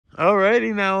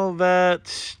Alrighty, now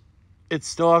that it's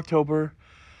still October,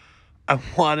 I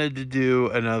wanted to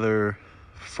do another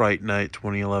Fright Night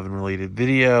 2011 related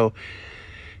video.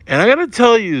 And I gotta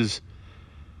tell you,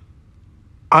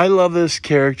 I love this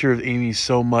character of Amy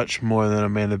so much more than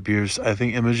Amanda Bierce. I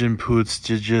think Imogen Poots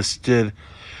just did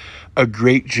a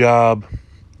great job.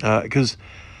 Because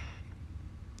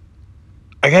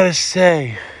I gotta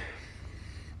say,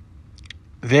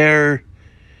 there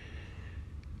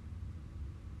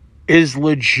is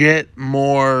legit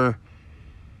more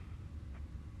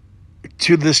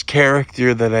to this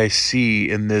character that I see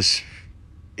in this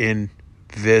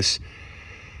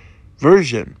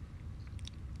version.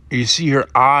 You see her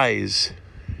eyes.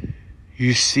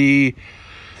 You see,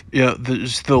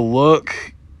 there's the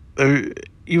look.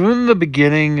 Even in the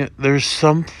beginning, there's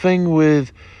something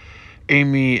with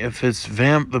Amy, if it's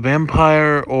the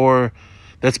vampire or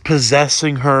that's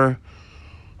possessing her,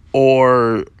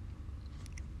 or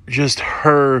just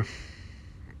her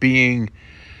being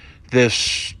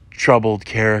this troubled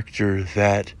character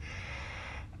that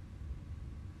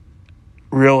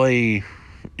really,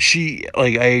 I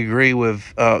agree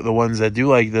with the ones that do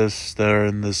like this, that are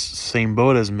in this same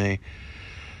boat as me,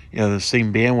 the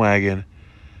same bandwagon.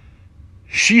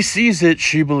 She sees it,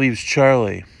 she believes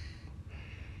Charlie.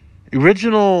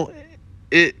 Original,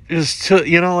 it is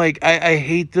I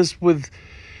hate this with,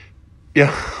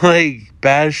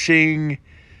 bashing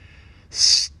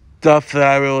stuff that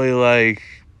I really like,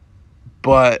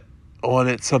 but when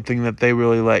it's something that they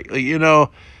really like,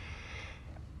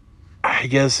 I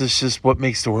guess it's just what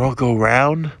makes the world go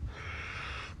round.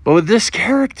 But with this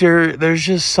character, there's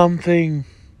just something,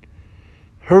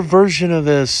 her version of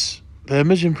this, the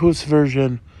Imogen Poots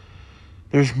version,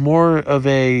 there's more of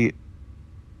a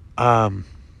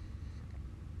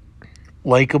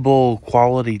likable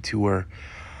quality to her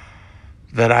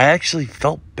that I actually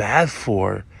felt bad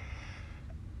for.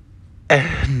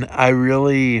 And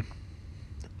I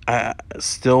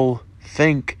still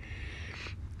think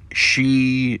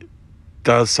she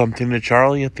does something to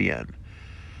Charlie at the end,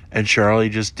 and Charlie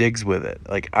just digs with it.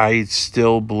 I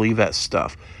still believe that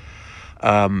stuff.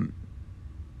 And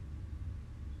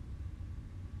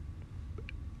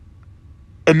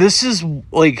this is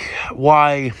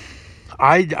why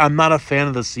I'm not a fan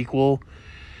of the sequel.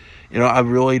 I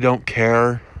really don't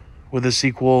care with the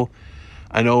sequel.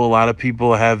 I know a lot of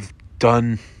people have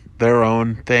done their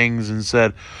own things and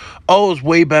said, "Oh, it's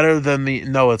way better than the."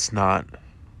 No, it's not.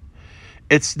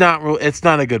 It's not. It's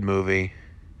not a good movie.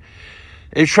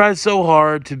 They tried so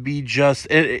hard to be just.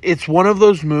 It's one of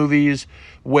those movies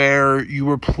where you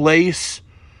replace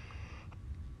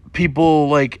people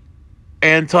like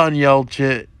Anton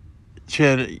Yelchin,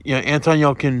 Anton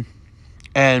Yelchin,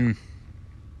 and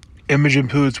Imogen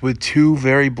Poots with two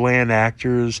very bland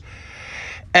actors,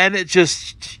 and it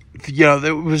just,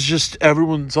 it was just,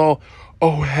 everyone's all,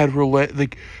 oh,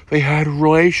 they had a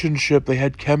relationship, they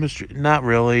had chemistry. Not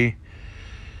really.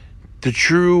 The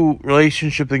true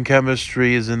relationship and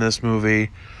chemistry is in this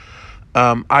movie.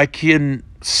 I can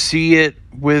see it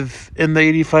in the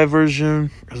 85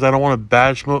 version, because I don't want to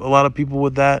bash a lot of people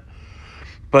with that,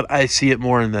 but I see it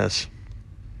more in this.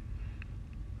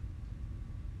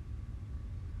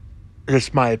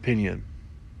 Just my opinion.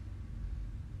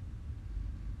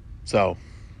 So,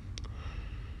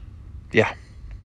 yeah.